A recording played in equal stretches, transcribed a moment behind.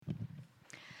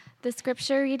The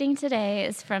scripture reading today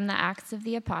is from the Acts of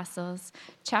the Apostles,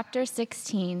 chapter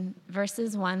 16,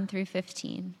 verses 1 through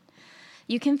 15.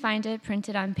 You can find it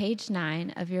printed on page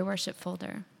 9 of your worship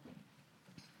folder.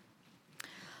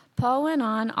 Paul went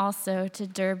on also to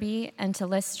Derbe and to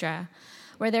Lystra,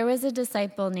 where there was a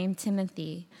disciple named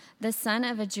Timothy, the son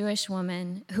of a Jewish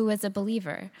woman who was a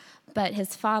believer, but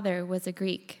his father was a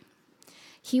Greek.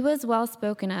 He was well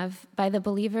spoken of by the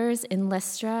believers in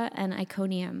Lystra and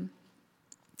Iconium.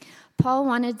 Paul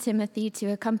wanted Timothy to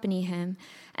accompany him,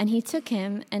 and he took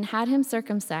him and had him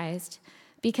circumcised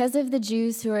because of the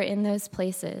Jews who were in those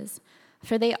places,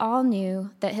 for they all knew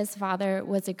that his father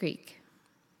was a Greek.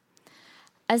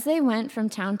 As they went from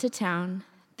town to town,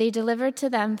 they delivered to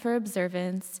them for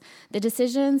observance the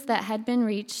decisions that had been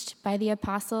reached by the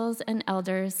apostles and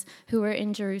elders who were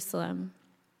in Jerusalem.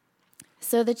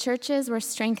 So the churches were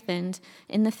strengthened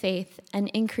in the faith and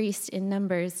increased in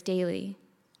numbers daily.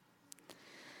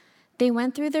 They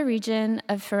went through the region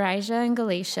of Phrygia and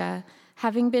Galatia,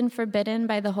 having been forbidden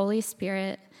by the Holy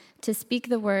Spirit to speak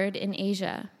the word in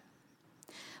Asia.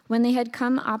 When they had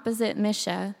come opposite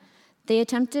Mysia, they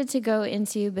attempted to go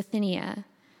into Bithynia,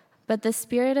 but the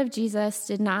Spirit of Jesus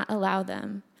did not allow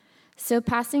them. So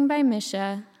passing by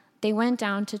Mysia, they went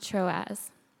down to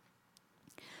Troas.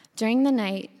 During the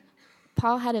night,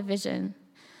 Paul had a vision.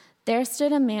 There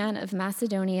stood a man of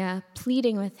Macedonia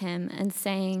pleading with him and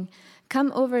saying,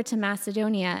 "Come over to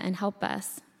Macedonia and help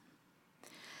us."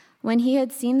 When he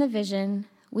had seen the vision,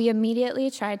 we immediately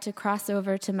tried to cross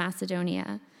over to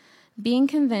Macedonia, being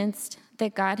convinced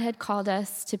that God had called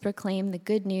us to proclaim the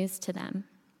good news to them.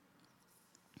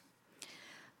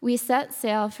 We set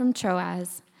sail from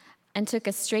Troas and took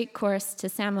a straight course to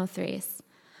Samothrace,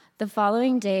 the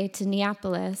following day to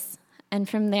Neapolis, and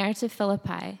from there to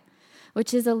Philippi,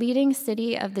 which is a leading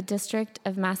city of the district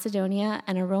of Macedonia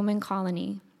and a Roman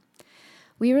colony.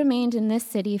 We remained in this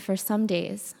city for some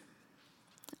days.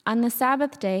 On the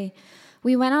Sabbath day,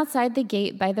 we went outside the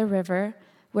gate by the river,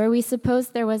 where we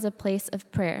supposed there was a place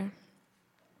of prayer.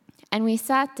 And we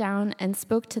sat down and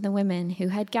spoke to the women who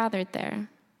had gathered there.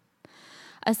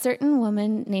 A certain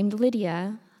woman named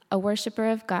Lydia, a worshiper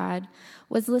of God,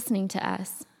 was listening to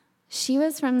us. She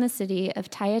was from the city of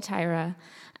Thyatira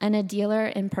and a dealer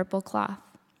in purple cloth.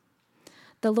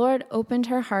 The Lord opened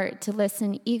her heart to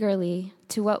listen eagerly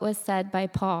to what was said by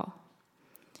Paul.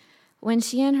 When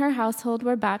she and her household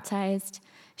were baptized,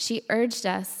 she urged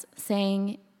us,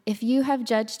 saying, "If you have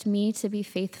judged me to be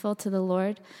faithful to the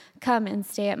Lord, come and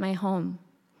stay at my home."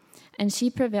 And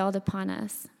she prevailed upon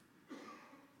us.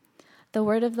 The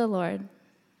word of the Lord.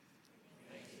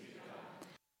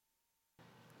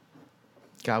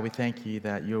 God, we thank you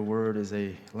that your word is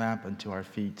a lamp unto our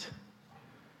feet,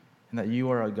 and that you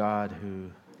are a God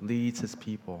who leads his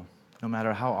people. No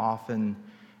matter how often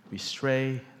we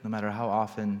stray, no matter how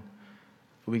often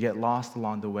we get lost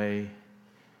along the way,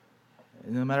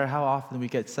 no matter how often we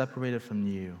get separated from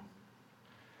you,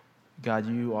 God,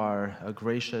 you are a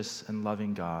gracious and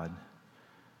loving God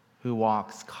who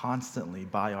walks constantly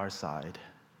by our side.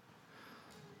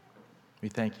 We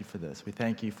thank you for this. We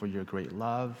thank you for your great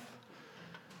love.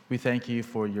 We thank you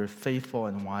for your faithful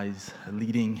and wise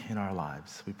leading in our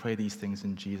lives. We pray these things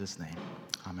in Jesus' name.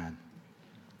 Amen.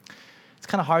 It's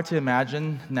kind of hard to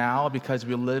imagine now because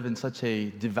we live in such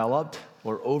a developed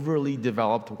or overly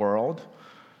developed world.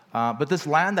 But this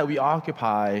land that we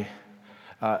occupy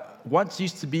once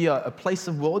used to be a place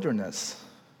of wilderness.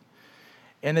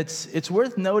 And it's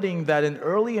worth noting that in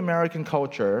early American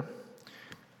culture,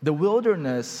 the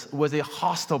wilderness was a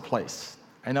hostile place.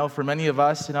 I know for many of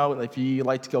us, if you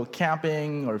like to go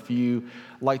camping or if you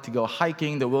like to go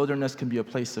hiking, the wilderness can be a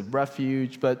place of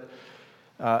refuge. But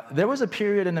there was a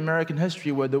period in American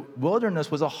history where the wilderness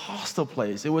was a hostile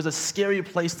place. It was a scary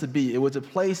place to be. It was a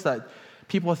place that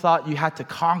people thought you had to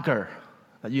conquer,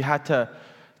 that you had to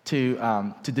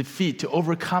defeat, to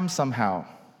overcome somehow.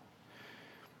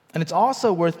 And it's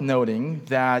also worth noting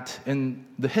that in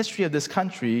the history of this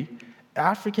country,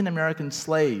 African American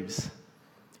slaves,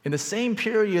 in the same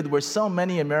period where so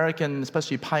many American,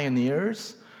 especially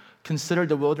pioneers, considered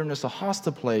the wilderness a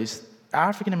hostile place,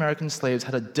 African American slaves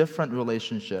had a different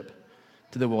relationship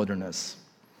to the wilderness.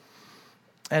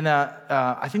 And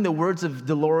I think the words of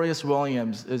Dolores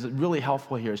Williams is really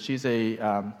helpful here. She's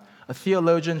a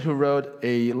theologian who wrote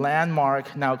a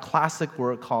landmark, now classic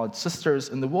work called Sisters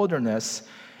in the Wilderness,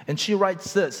 and she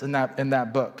writes this in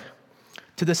that book.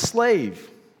 To the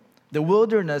slave, the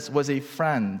wilderness was a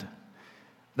friend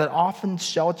that often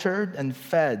sheltered and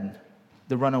fed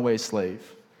the runaway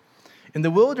slave. In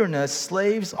the wilderness,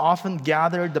 slaves often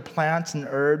gathered the plants and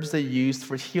herbs they used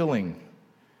for healing.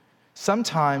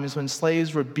 Sometimes when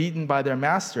slaves were beaten by their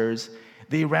masters,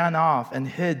 they ran off and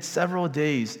hid several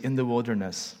days in the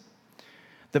wilderness.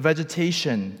 The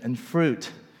vegetation and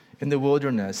fruit in the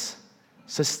wilderness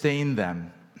sustained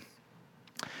them.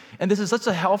 And this is such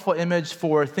a helpful image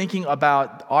for thinking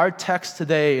about our text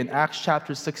today in Acts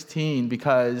chapter 16,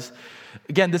 because,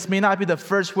 again, this may not be the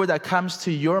first word that comes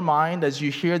to your mind as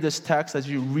you hear this text, as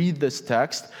you read this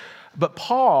text, but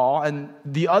Paul and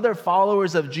the other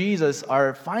followers of Jesus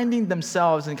are finding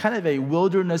themselves in kind of a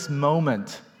wilderness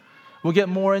moment. We'll get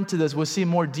more into this. We'll see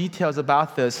more details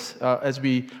about this as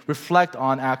we reflect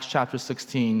on Acts chapter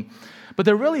 16. But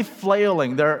they're really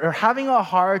flailing. They're having a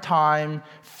hard time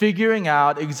figuring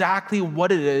out exactly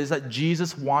what it is that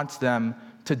Jesus wants them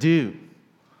to do.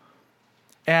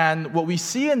 And what we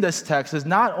see in this text is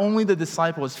not only the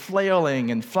disciples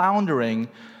flailing and floundering,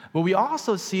 but we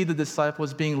also see the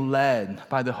disciples being led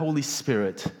by the Holy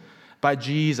Spirit, by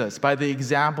Jesus, by the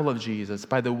example of Jesus,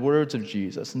 by the words of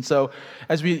Jesus. And so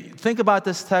as we think about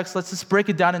this text, let's just break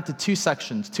it down into two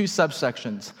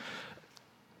subsections.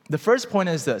 The first point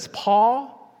is this.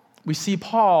 We see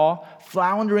Paul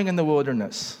floundering in the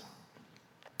wilderness.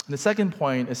 And the second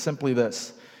point is simply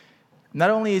this. Not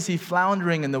only is he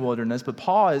floundering in the wilderness, but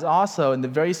Paul is also, in the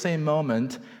very same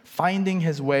moment, finding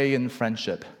his way in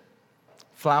friendship.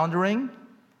 Floundering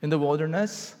in the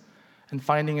wilderness and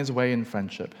finding his way in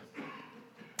friendship.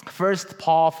 First,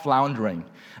 Paul floundering.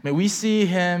 We see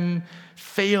him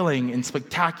failing in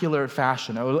spectacular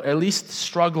fashion, or at least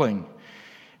struggling.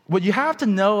 What you have to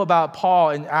know about Paul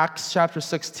in Acts chapter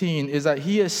 16 is that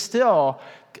he is still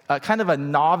kind of a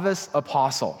novice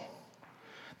apostle.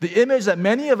 The image that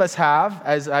many of us have,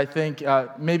 as I think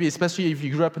maybe especially if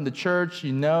you grew up in the church,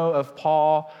 you know of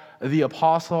Paul the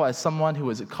apostle as someone who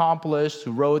was accomplished,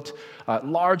 who wrote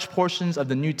large portions of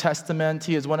the New Testament.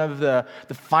 He is one of the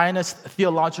finest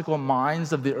theological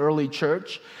minds of the early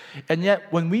church. And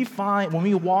yet, when we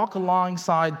walk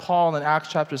alongside Paul in Acts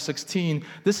chapter 16,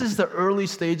 this is the early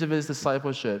stage of his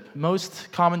discipleship.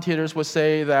 Most commentators would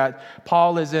say that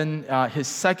Paul is in his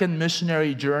second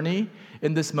missionary journey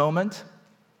in this moment.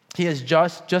 He has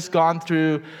just gone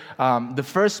through the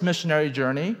first missionary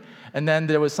journey, and then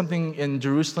there was something in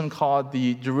Jerusalem called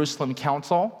the Jerusalem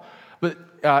Council. But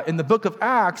in the book of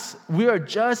Acts, we are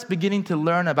just beginning to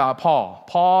learn about Paul.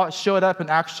 Paul showed up in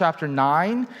Acts chapter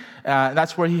 9.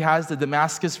 That's where he has the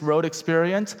Damascus Road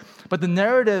experience. But the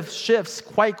narrative shifts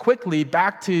quite quickly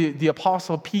back to the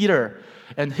Apostle Peter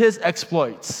and his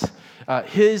exploits,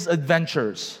 his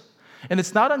adventures. And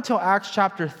it's not until Acts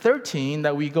chapter 13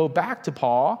 that we go back to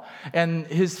Paul, and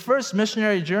his first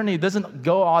missionary journey doesn't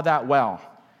go all that well.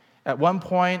 At one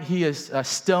point, he is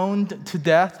stoned to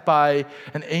death by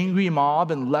an angry mob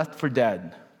and left for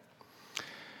dead.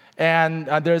 And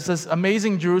there's this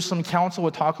amazing Jerusalem council.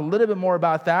 We'll talk a little bit more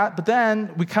about that. But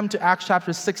then we come to Acts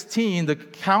chapter 16. The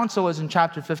council is in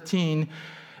chapter 15.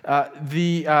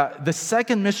 The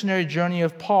second missionary journey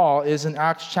of Paul is in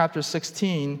Acts chapter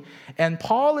 16. And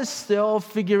Paul is still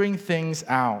figuring things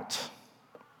out.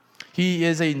 He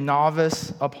is a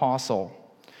novice apostle.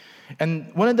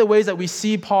 And one of the ways that we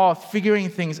see Paul figuring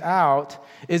things out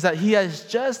is that he has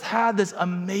just had this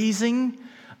amazing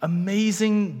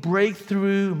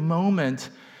breakthrough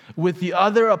moment with the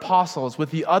other apostles, with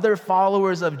the other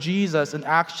followers of Jesus in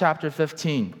Acts chapter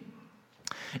 15.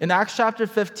 In Acts chapter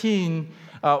 15,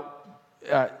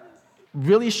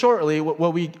 really shortly,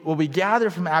 what we gather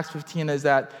from Acts 15 is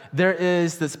that there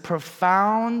is this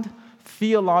profound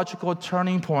theological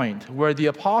turning point where the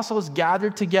apostles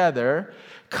gathered together,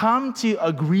 come to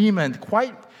agreement,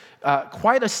 quite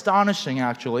astonishing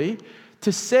actually,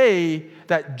 to say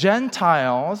that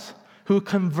Gentiles who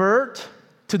convert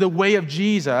to the way of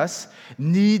Jesus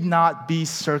need not be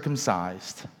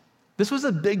circumcised. This was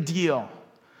a big deal.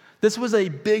 This was a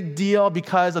big deal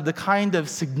because of the kind of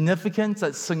significance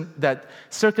that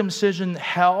circumcision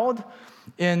held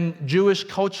in Jewish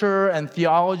culture and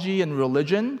theology and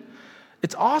religion.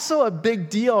 It's also a big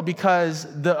deal because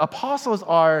the apostles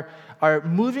are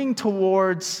moving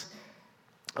towards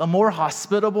a more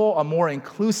hospitable, a more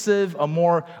inclusive, a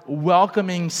more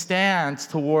welcoming stance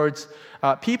towards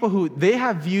people who they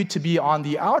have viewed to be on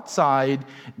the outside,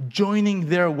 joining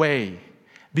their way,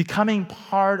 becoming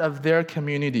part of their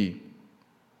community.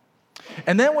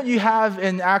 And then what you have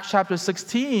in Acts chapter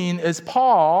 16 is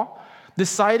Paul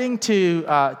deciding to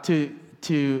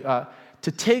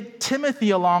take Timothy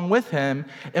along with him.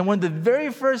 And one of the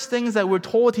very first things that we're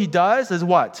told he does is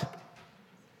what?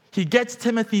 He gets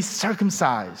Timothy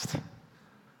circumcised.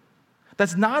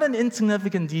 That's not an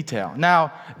insignificant detail.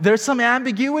 Now, there's some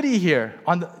ambiguity here.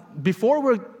 Before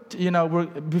we're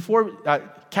before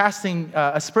casting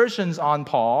aspersions on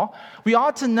Paul, we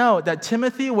ought to note that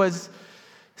Timothy was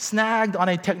snagged on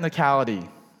a technicality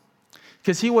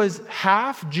because he was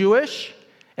half Jewish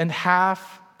and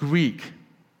half Greek.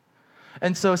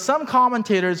 And so some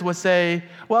commentators would say,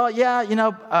 well,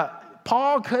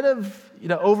 Paul could have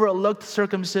overlooked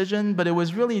circumcision, but it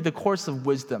was really the course of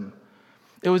wisdom.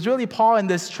 It was really Paul in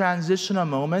this transitional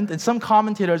moment, and some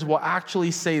commentators will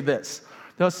actually say this.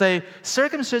 They'll say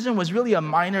circumcision was really a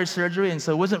minor surgery, and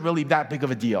so it wasn't really that big of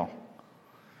a deal.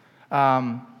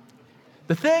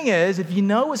 The thing is, if you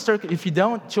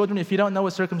don't know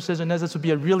what circumcision is, this would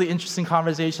be a really interesting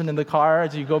conversation in the car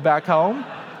as you go back home.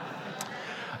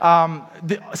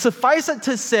 Suffice it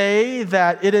to say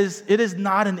that it is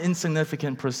not an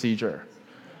insignificant procedure.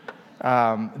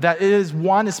 That it is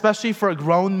one, especially for a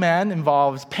grown man,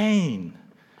 involves pain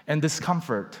and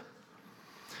discomfort.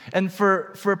 And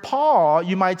for Paul,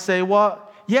 you might say,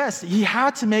 well, yes, he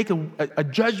had to make a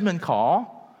judgment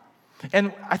call.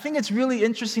 And I think it's really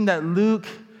interesting that Luke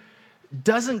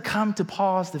doesn't come to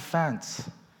Paul's defense.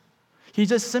 He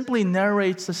just simply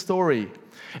narrates the story.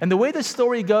 And the way the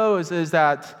story goes is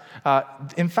that,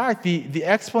 in fact, the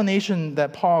explanation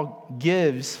that Paul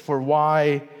gives for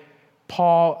why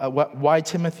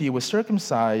Timothy was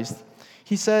circumcised,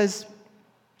 he says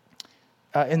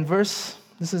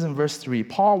this is in verse 3,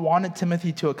 Paul wanted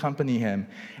Timothy to accompany him,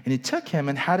 and he took him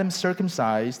and had him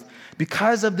circumcised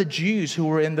because of the Jews who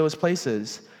were in those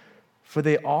places, for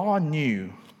they all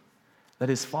knew that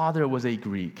his father was a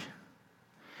Greek.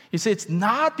 You see, it's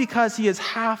not because he is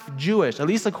half Jewish, at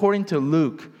least according to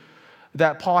Luke,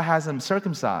 that Paul has him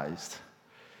circumcised.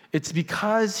 It's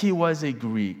because he was a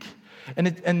Greek. And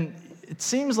it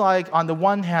seems like, on the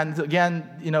one hand, again,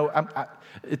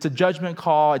 it's a judgment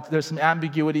call. There's some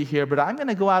ambiguity here, but I'm going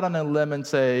to go out on a limb and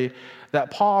say that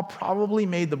Paul probably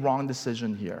made the wrong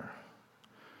decision here.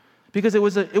 Because it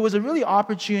was a really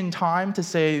opportune time to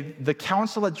say the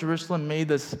council at Jerusalem made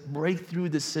this breakthrough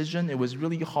decision. It was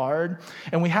really hard.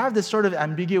 And we have this sort of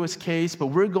ambiguous case, but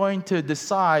we're going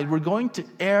to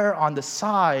err on the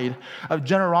side of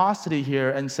generosity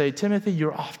here and say, Timothy,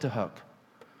 you're off the hook.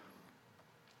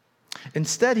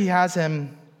 Instead, he has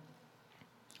him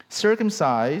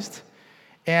circumcised,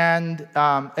 and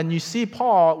you see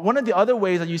Paul, one of the other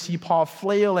ways that you see Paul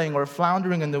flailing or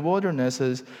floundering in the wilderness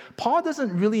is Paul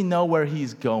doesn't really know where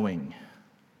he's going.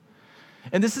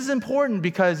 And this is important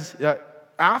because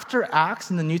after Acts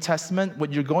in the New Testament,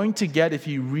 what you're going to get if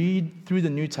you read through the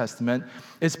New Testament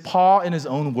is Paul in his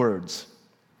own words.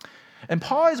 And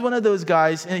Paul is one of those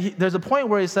guys, and there's a point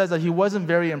where he says that he wasn't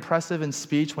very impressive in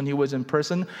speech when he was in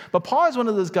person, but Paul is one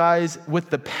of those guys with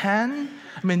the pen.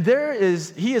 I mean,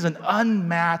 he is an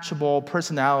unmatchable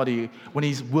personality when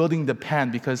he's wielding the pen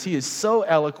because he is so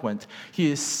eloquent.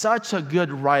 He is such a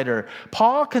good writer.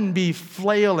 Paul can be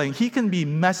flailing. He can be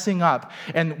messing up.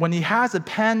 And when he has a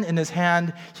pen in his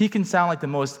hand, he can sound like the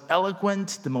most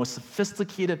eloquent, the most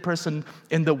sophisticated person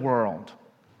in the world.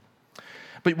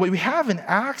 But what we have in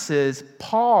Acts is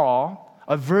Paul,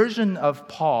 a version of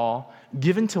Paul,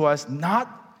 given to us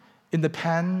not in the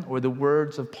pen or the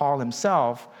words of Paul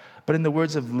himself, but in the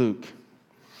words of Luke.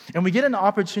 And we get an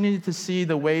opportunity to see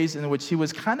the ways in which he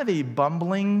was kind of a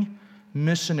bumbling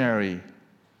missionary,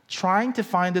 trying to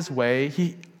find his way.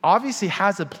 He obviously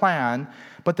has a plan,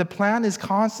 but the plan is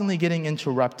constantly getting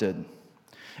interrupted.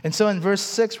 And so in verse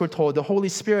 6, we're told the Holy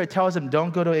Spirit tells him,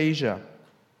 don't go to Asia.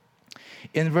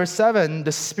 In verse 7,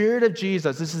 the Spirit of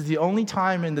Jesus, this is the only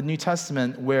time in the New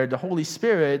Testament where the Holy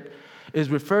Spirit is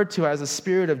referred to as the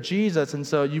Spirit of Jesus. And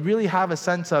so you really have a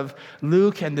sense of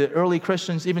Luke and the early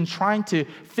Christians even trying to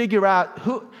figure out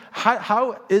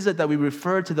how is it that we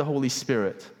refer to the Holy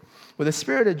Spirit. Well, the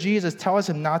Spirit of Jesus tells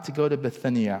him not to go to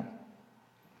Bithynia.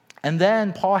 And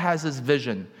then Paul has this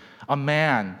vision, a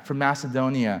man from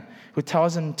Macedonia who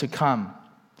tells him to come.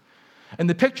 And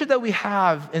the picture that we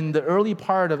have in the early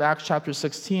part of Acts chapter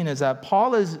 16 is that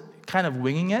Paul is kind of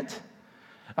winging it.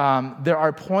 There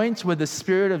are points where the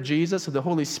Spirit of Jesus, or the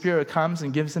Holy Spirit, comes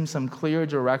and gives him some clear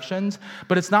directions,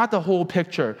 but it's not the whole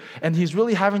picture. And he's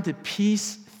really having to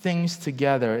piece things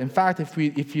together. In fact,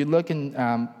 if you look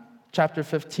in chapter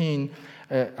 15,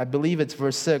 I believe it's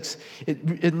verse 6,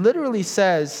 it literally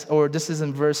says, or this is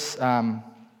in verse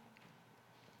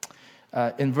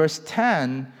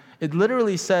 10, it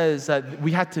literally says that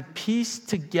we had to piece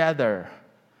together,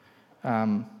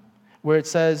 where it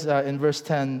says in verse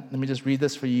 10, let me just read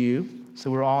this for you, so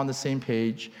we're all on the same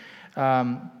page.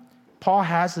 Paul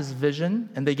has this vision,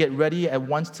 and they get ready at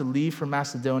once to leave for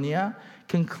Macedonia,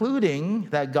 concluding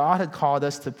that God had called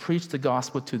us to preach the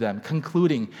gospel to them.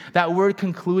 Concluding. That word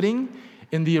concluding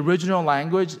in the original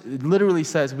language, it literally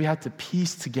says we had to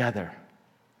piece together.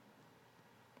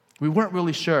 We weren't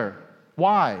really sure.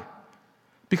 Why?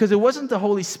 Because it wasn't the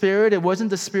Holy Spirit, it wasn't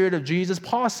the Spirit of Jesus.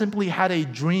 Paul simply had a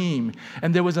dream,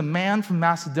 and there was a man from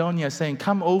Macedonia saying,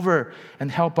 come over and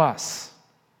help us.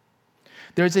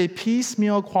 There's a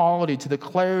piecemeal quality to the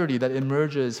clarity that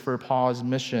emerges for Paul's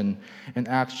mission in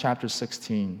Acts chapter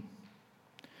 16.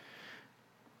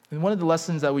 And one of the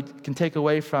lessons that we can take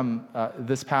away from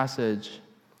this passage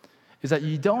is that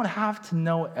you don't have to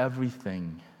know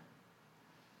everything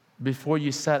before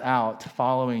you set out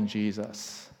following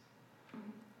Jesus.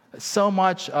 So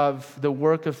much of the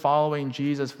work of following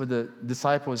Jesus for the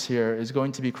disciples here is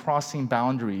going to be crossing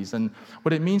boundaries. And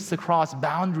what it means to cross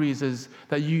boundaries is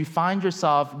that you find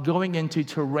yourself going into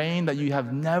terrain that you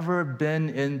have never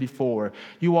been in before.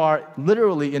 You are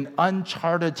literally in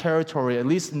uncharted territory, at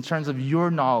least in terms of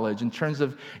your knowledge, in terms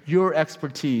of your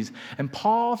expertise. And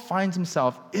Paul finds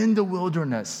himself in the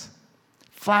wilderness,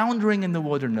 floundering in the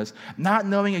wilderness, not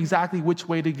knowing exactly which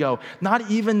way to go, not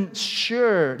even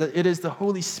sure that it is the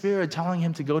Holy Spirit telling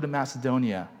him to go to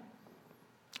Macedonia.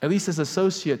 At least his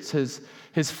associates,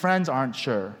 his friends aren't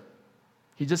sure.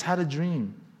 He just had a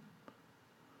dream.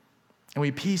 And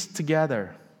we pieced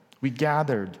together, we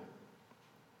gathered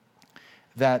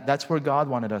that that's where God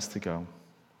wanted us to go.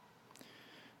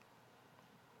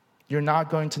 You're not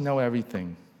going to know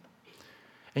everything.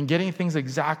 And getting things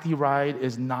exactly right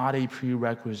is not a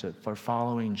prerequisite for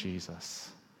following Jesus.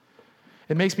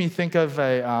 It makes me think of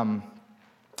a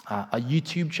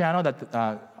YouTube channel that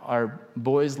our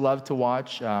boys love to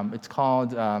watch. It's called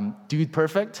Dude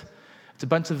Perfect. It's a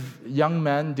bunch of young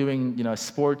men doing,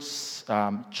 sports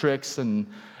tricks, and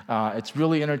it's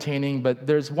really entertaining. But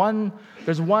there's one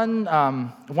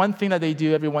thing that they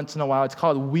do every once in a while. It's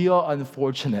called Wheel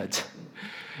Unfortunate.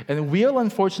 And Wheel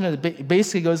Unfortunate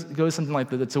basically goes something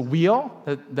like that. It's a wheel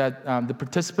that the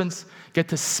participants get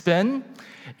to spin,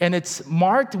 and it's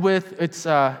marked with,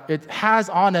 it has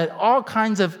on it all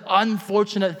kinds of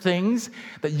unfortunate things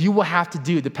that you will have to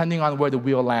do depending on where the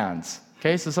wheel lands.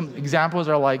 Okay, so some examples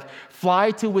are like fly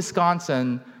to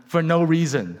Wisconsin for no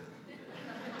reason.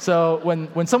 So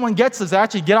when someone gets this, they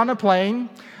actually get on a plane,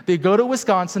 they go to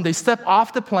Wisconsin, they step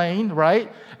off the plane,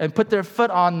 right, and put their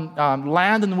foot on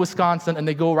land in Wisconsin, and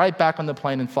they go right back on the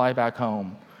plane and fly back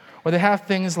home. Or they have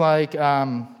things like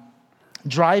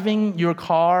driving your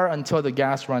car until the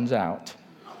gas runs out.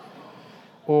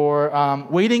 Or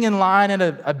waiting in line at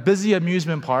a busy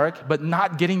amusement park, but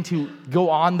not getting to go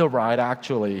on the ride,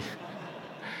 actually.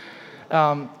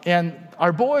 And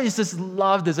our boys just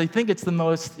love this. I think it's the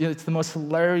most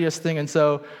hilarious thing. And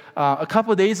so a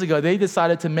couple of days ago, they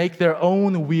decided to make their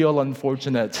own Wheel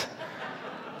Unfortunate.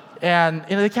 And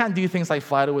they can't do things like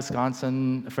fly to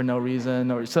Wisconsin for no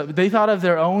reason. So they thought of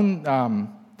their own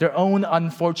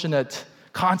unfortunate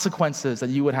consequences that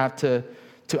you would have to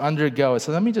undergo.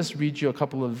 So let me just read you a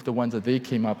couple of the ones that they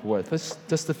came up with.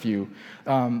 Just a few.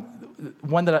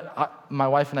 One that my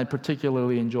wife and I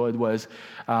particularly enjoyed was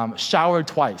shower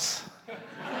twice.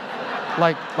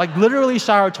 like literally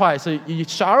shower twice. So you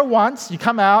shower once, you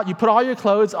come out, you put all your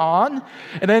clothes on,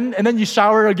 and then you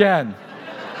shower again,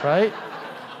 right?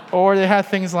 Or they had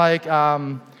things like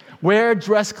wear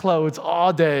dress clothes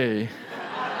all day.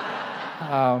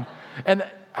 And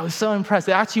I was so impressed.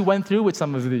 They actually went through with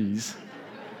some of these.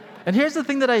 And here's the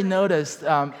thing that I noticed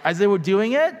as they were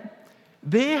doing it.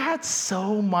 They had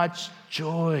so much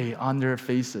joy on their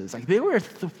faces. Like, they were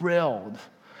thrilled.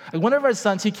 Like, one of our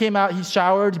sons, he came out, he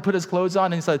showered, he put his clothes on,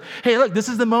 and he said, hey, look, this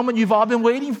is the moment you've all been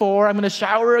waiting for. I'm going to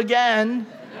shower again.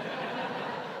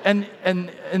 and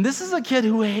this is a kid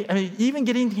who, even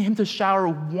getting him to shower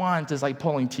once is like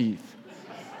pulling teeth.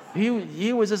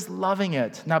 He was just loving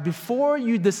it. Now, before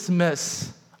you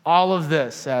dismiss all of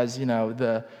this as,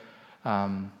 the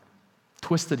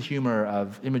twisted humor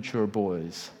of immature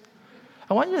boys,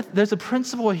 there's a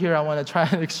principle here I want to try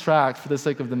and extract for the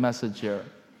sake of the message here.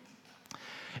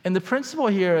 And the principle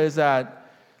here is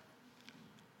that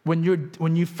when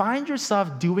you find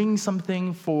yourself doing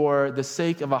something for the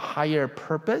sake of a higher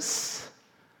purpose,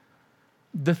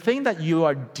 the thing that you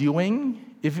are doing,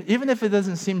 even if it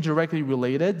doesn't seem directly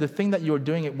related, the thing that you're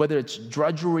doing, whether it's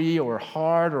drudgery or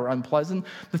hard or unpleasant,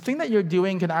 the thing that you're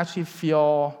doing can actually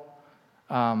feel,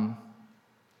 not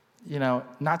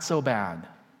so bad.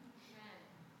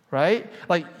 Right?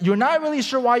 Like, you're not really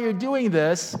sure why you're doing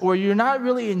this, or you're not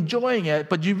really enjoying it,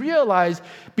 but you realize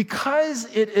because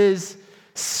it is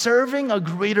serving a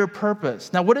greater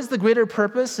purpose. Now, what is the greater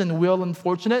purpose in Wheel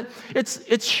Unfortunate?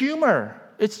 It's humor.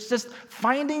 It's just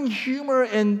finding humor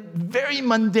in very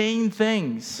mundane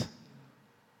things.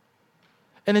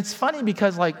 And it's funny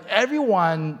because like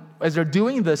everyone, as they're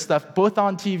doing this stuff, both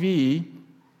on TV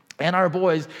and our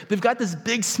boys, they've got this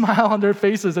big smile on their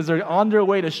faces as they're on their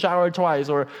way to shower twice.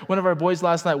 Or one of our boys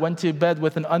last night went to bed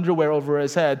with an underwear over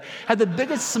his head, had the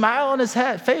biggest smile on his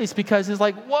face because he's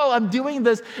like, whoa, I'm doing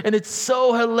this, and it's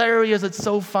so hilarious, it's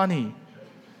so funny.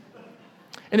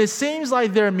 And it seems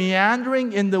like they're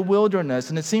meandering in the wilderness,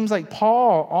 and it seems like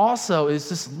Paul also is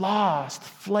just lost,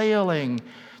 flailing,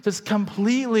 just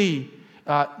completely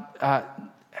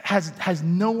has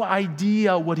no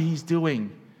idea what he's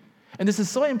doing. And this is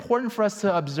so important for us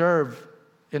to observe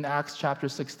in Acts chapter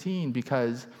 16,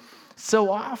 because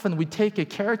so often we take a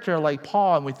character like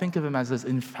Paul and we think of him as this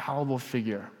infallible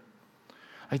figure,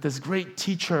 like this great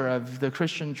teacher of the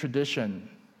Christian tradition.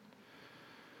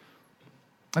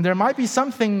 And there might be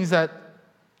some things that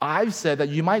I've said that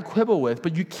you might quibble with,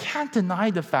 but you can't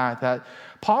deny the fact that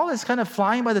Paul is kind of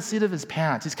flying by the seat of his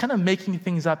pants. He's kind of making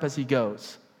things up as he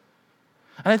goes.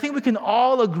 And I think we can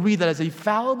all agree that as a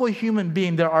fallible human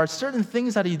being, there are certain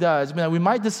things that he does. I mean, we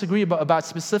might disagree about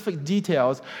specific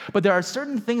details, but there are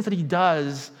certain things that he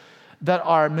does that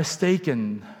are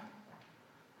mistaken,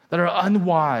 that are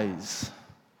unwise,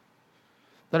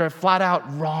 that are flat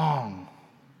out wrong.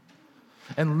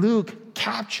 And Luke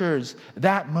captures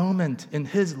that moment in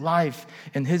his life,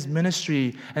 in his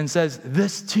ministry, and says,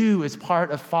 this too is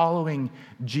part of following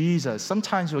Jesus.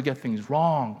 Sometimes you'll get things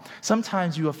wrong.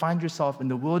 Sometimes you will find yourself in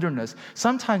the wilderness.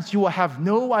 Sometimes you will have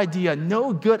no idea,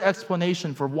 no good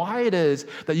explanation for why it is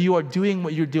that you are doing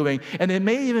what you're doing. And it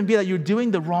may even be that you're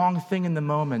doing the wrong thing in the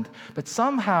moment. But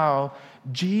somehow,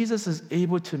 Jesus is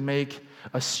able to make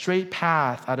a straight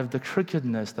path out of the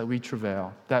crookedness that we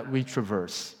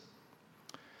traverse.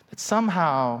 That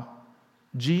somehow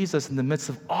Jesus, in the midst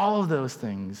of all of those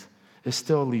things, is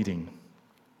still leading.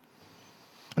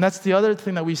 And that's the other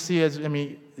thing that we see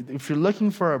if you're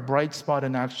looking for a bright spot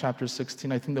in Acts chapter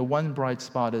 16, I think the one bright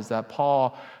spot is that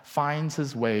Paul finds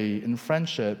his way in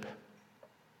friendship.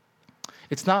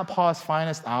 It's not Paul's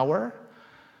finest hour,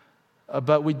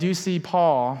 but we do see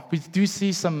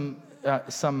some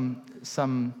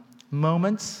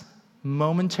moments,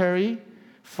 momentary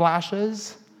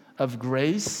flashes of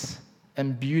grace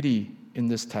and beauty in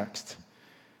this text.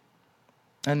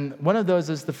 And one of those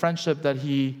is the friendship that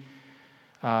he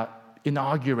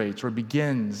inaugurates or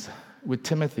begins with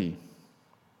Timothy.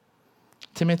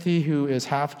 Timothy, who is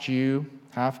half Jew,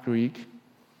 half Greek,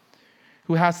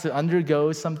 who has to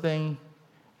undergo something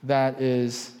that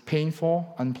is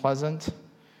painful, unpleasant. I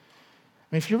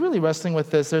mean, if you're really wrestling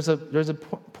with this, there's a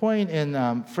point in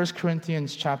 1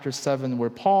 Corinthians chapter 7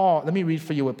 where Paul, let me read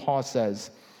for you what Paul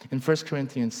says in 1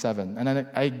 Corinthians 7. And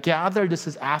I gather this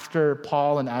is after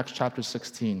Paul in Acts chapter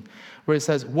 16, where it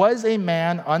says, was a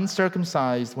man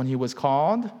uncircumcised when he was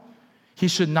called? He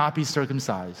should not be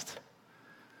circumcised.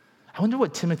 I wonder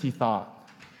what Timothy thought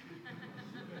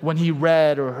when he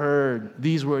read or heard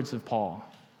these words of Paul.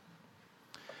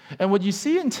 And what you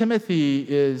see in Timothy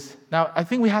is, now I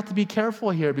think we have to be careful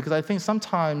here, because I think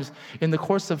sometimes in the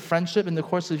course of friendship, in the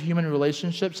course of human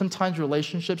relationships, sometimes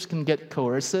relationships can get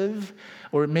coercive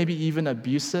or maybe even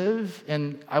abusive.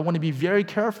 And I want to be very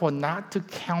careful not to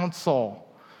counsel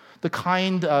the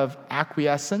kind of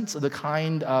acquiescence or the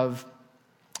kind of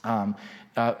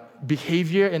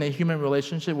behavior in a human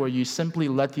relationship where you simply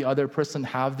let the other person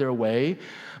have their way.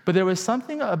 But there was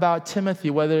something about Timothy,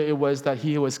 whether it was that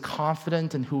he was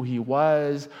confident in who he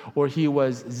was, or he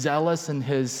was zealous in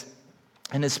his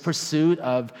pursuit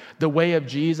of the way of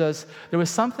Jesus. There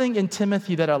was something in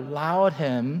Timothy that allowed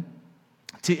him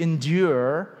to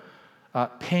endure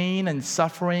pain and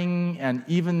suffering, and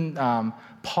even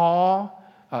Paul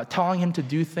telling him to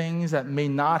do things that may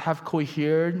not have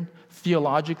cohered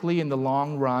theologically in the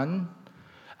long run.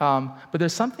 But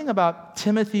there's something about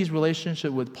Timothy's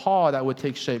relationship with Paul that would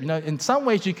take shape. You know, in some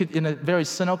ways, you could, in a very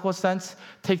cynical sense,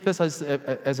 take this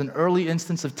as an early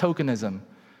instance of tokenism. It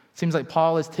seems like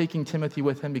Paul is taking Timothy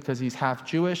with him because he's half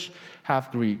Jewish,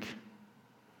 half Greek.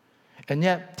 And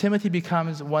yet, Timothy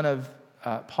becomes one of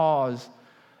Paul's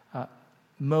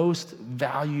most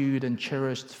valued and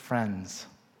cherished friends.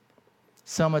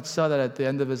 So much so that at the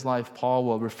end of his life, Paul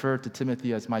will refer to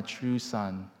Timothy as my true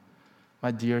son,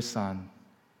 my dear son.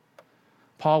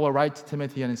 Paul will write to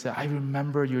Timothy and say, I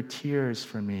remember your tears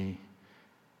for me,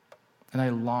 and I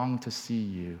long to see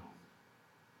you.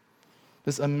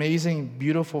 This amazing,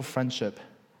 beautiful friendship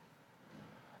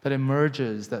that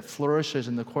emerges, that flourishes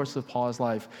in the course of Paul's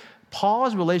life.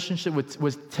 Paul's relationship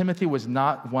with Timothy was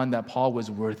not one that Paul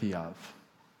was worthy of.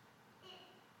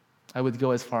 I would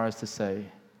go as far as to say.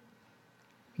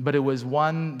 But it was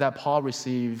one that Paul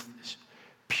received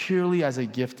purely as a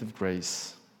gift of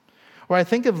grace. Or I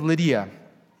think of Lydia.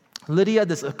 Lydia,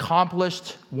 this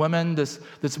accomplished woman, this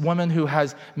woman who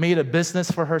has made a business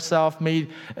for herself,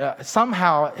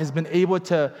 somehow has been able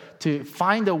to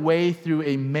find a way through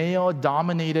a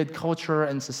male-dominated culture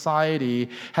and society,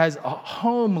 has a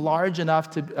home large enough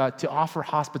to offer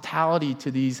hospitality to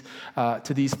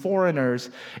these foreigners.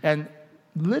 And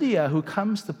Lydia, who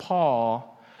comes to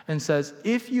Paul and says,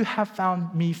 "If you have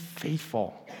found me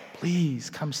faithful, please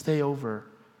come stay over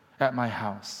at my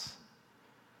house."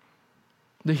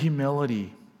 The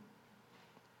humility,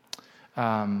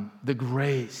 the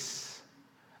grace,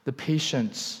 the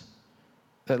patience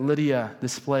that Lydia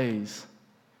displays.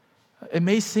 It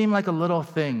may seem like a little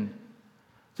thing,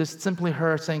 just simply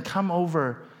her saying, "Come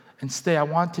over and stay. I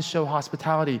want to show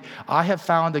hospitality. I have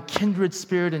found a kindred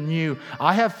spirit in you.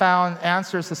 I have found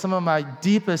answers to some of my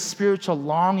deepest spiritual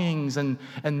longings and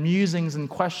musings and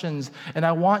questions, and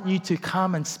I want you to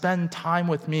come and spend time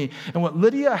with me." And what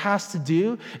Lydia has to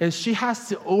do is she has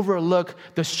to overlook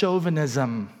the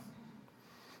chauvinism,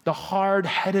 the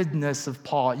hard-headedness of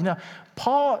Paul.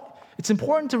 Paul, it's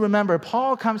important to remember,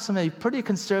 Paul comes from a pretty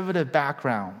conservative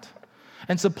background.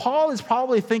 And so Paul is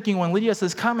probably thinking, when Lydia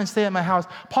says, "Come and stay at my house,"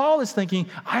 Paul is thinking,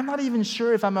 "I'm not even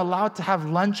sure if I'm allowed to have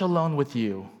lunch alone with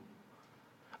you,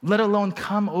 let alone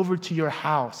come over to your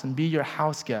house and be your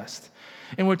house guest."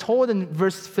 And we're told in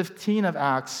verse 15 of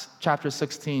Acts chapter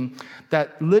 16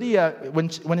 that Lydia,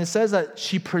 when it says that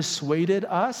she persuaded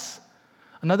us,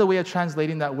 another way of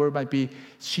translating that word might be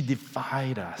she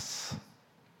defied us.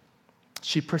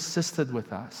 She persisted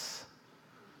with us.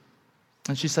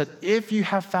 And she said, "If you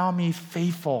have found me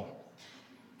faithful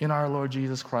in our Lord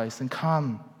Jesus Christ, then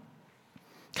come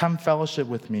fellowship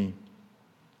with me.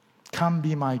 Come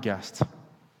be my guest."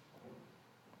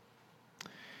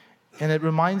 And it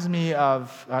reminds me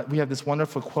of, we have this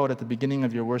wonderful quote at the beginning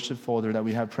of your worship folder that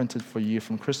we have printed for you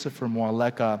from Christopher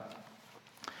Morleka,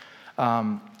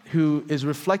 who is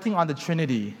reflecting on the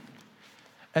Trinity.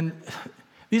 And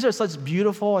these are such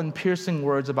beautiful and piercing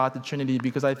words about the Trinity,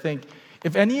 because I think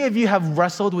if any of you have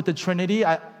wrestled with the Trinity,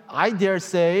 I dare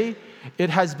say it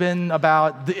has been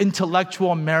about the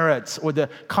intellectual merits or the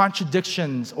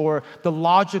contradictions or the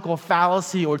logical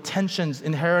fallacy or tensions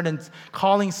inherent in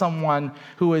calling someone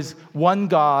who is one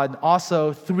God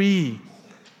also three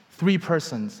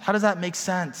persons. How does that make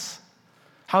sense?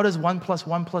 How does 1 +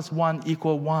 1 + 1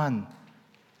 equal 1?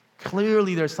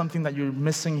 Clearly there's something that you're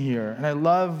missing here. And I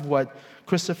love what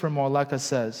Christopher Morleka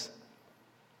says.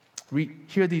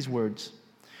 Hear these words.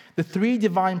 "The three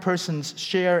divine persons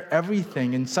share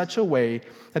everything in such a way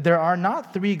that there are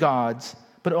not three gods,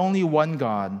 but only one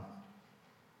God.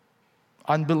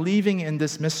 On believing in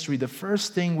this mystery, the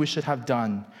first thing we should have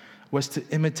done was to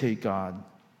imitate God.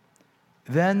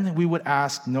 Then we would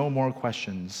ask no more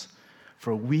questions,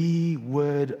 for we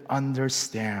would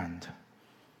understand.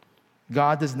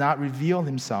 God does not reveal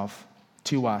himself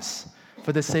to us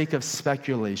for the sake of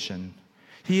speculation.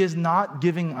 He is not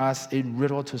giving us a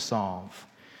riddle to solve.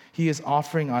 He is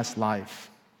offering us life.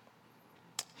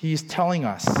 He is telling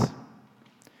us,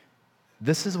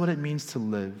 this is what it means to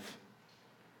live.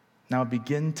 Now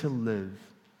begin to live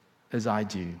as I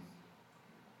do."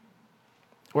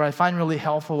 Where I find really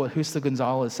helpful what Justo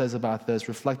Gonzalez says about this,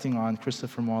 reflecting on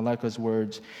Christopher Morleka's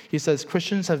words. He says,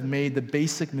 "Christians have made the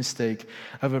basic mistake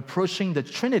of approaching the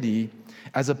Trinity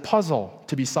as a puzzle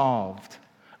to be solved,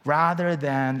 rather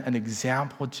than an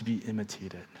example to be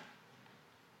imitated."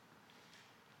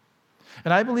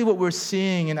 And I believe what we're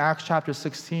seeing in Acts chapter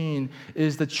 16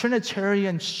 is the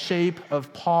Trinitarian shape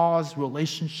of Paul's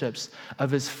relationships,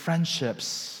 of his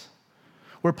friendships.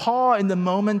 Where Paul, in the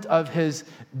moment of his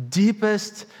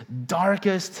deepest,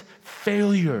 darkest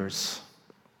failures,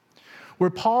 where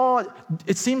Paul,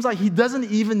 it seems like he doesn't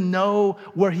even know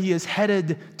where he is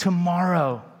headed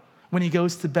tomorrow when he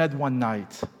goes to bed one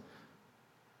night.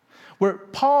 Where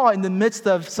Paul, in the midst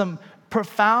of some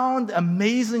profound,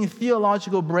 amazing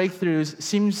theological breakthroughs,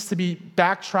 seems to be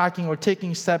backtracking or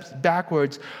taking steps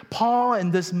backwards. Paul,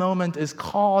 in this moment, is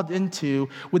called into,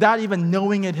 without even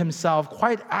knowing it himself,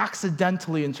 quite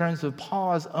accidentally in terms of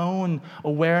Paul's own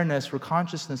awareness or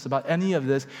consciousness about any of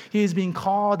this, he is being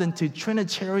called into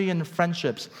Trinitarian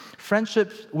friendships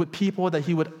with people that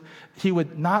he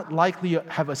would not likely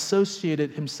have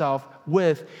associated himself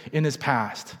with in his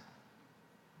past.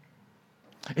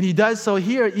 And he does so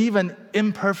here even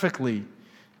imperfectly.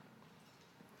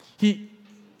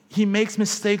 He makes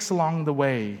mistakes along the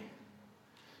way.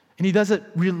 And he does it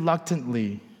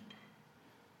reluctantly.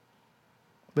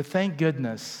 But thank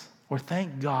goodness, or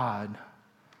thank God,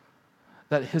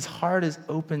 that his heart is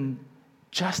open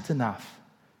just enough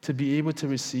to be able to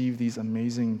receive these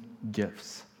amazing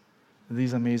gifts.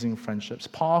 these amazing friendships.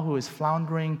 Paul, who is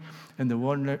floundering in the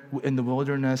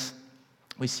wilderness,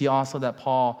 we see also that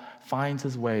Paul finds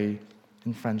his way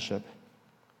in friendship.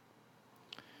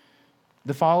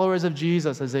 The followers of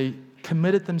Jesus, as they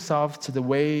committed themselves to the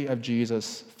way of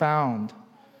Jesus, found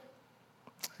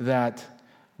that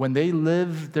when they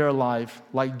lived their life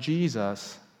like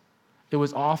Jesus, it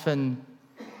was often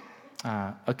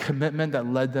a commitment that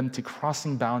led them to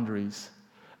crossing boundaries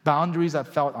that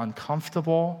felt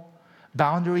uncomfortable,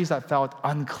 boundaries that felt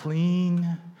unclean,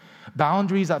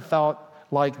 boundaries that felt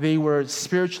like they were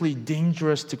spiritually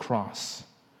dangerous to cross.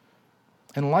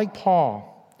 And like Paul,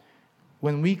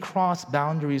 when we cross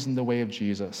boundaries in the way of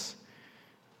Jesus,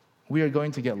 we are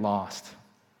going to get lost.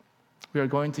 We are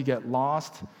going to get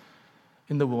lost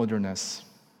in the wilderness.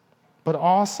 But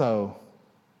also,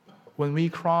 when we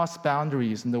cross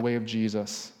boundaries in the way of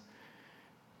Jesus,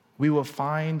 we will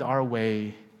find our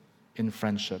way in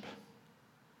friendship.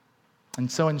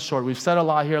 And so in short, we've said a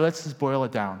lot here. Let's just boil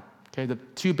it down. Okay, the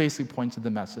two basic points of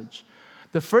the message.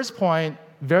 The first point,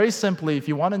 very simply, if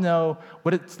you want to know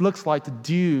what it looks like to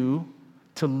do,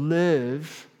 to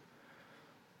live,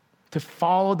 to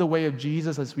follow the way of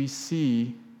Jesus as we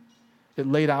see it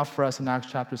laid out for us in Acts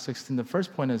chapter 16, the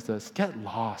first point is this: get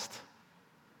lost.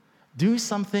 Do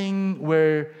something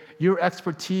where your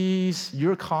expertise,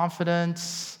 your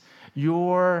confidence,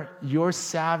 your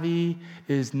savvy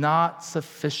is not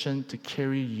sufficient to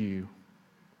carry you.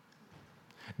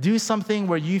 Do something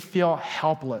where you feel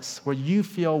helpless, where you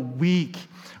feel weak,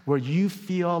 where you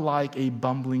feel like a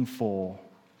bumbling fool.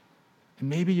 And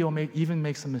maybe you'll even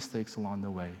make some mistakes along the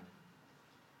way.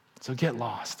 So get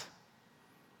lost.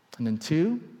 And then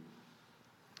 2,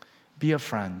 be a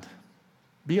friend.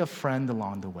 Be a friend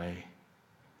along the way.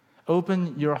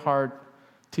 Open your heart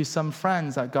to some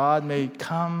friends that God may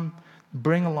come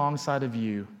bring alongside of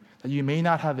you that you may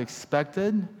not have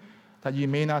expected, that you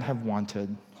may not have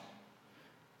wanted.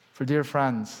 For dear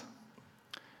friends,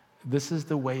 this is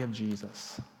the way of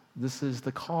Jesus. This is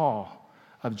the call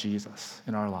of Jesus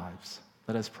in our lives.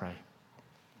 Let us pray.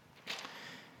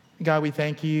 God, we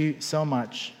thank you so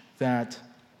much that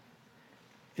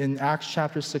in Acts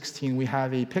chapter 16, we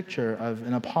have a picture of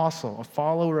an apostle, a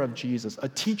follower of Jesus, a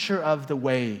teacher of the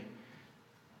way,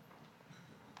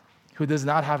 who does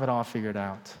not have it all figured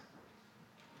out,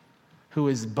 who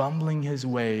is bumbling his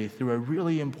way through a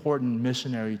really important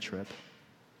missionary trip.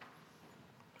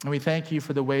 And we thank you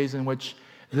for the ways in which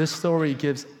this story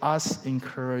gives us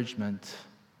encouragement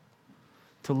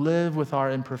to live with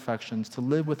our imperfections, to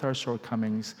live with our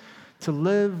shortcomings, to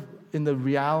live in the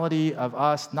reality of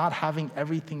us not having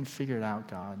everything figured out,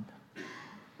 God.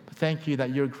 But thank you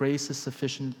that your grace is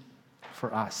sufficient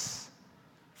for us,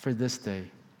 for this day.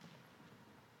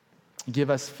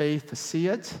 Give us faith to see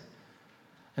it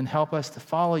and help us to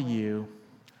follow you,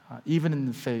 even in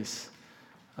the face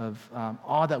of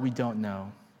all that we don't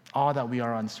know, all that we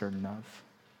are uncertain of.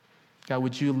 God,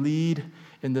 would you lead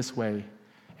in this way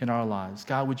in our lives?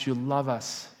 God, would you love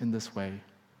us in this way?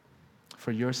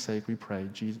 For your sake, we pray.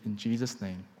 In Jesus'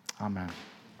 name, amen.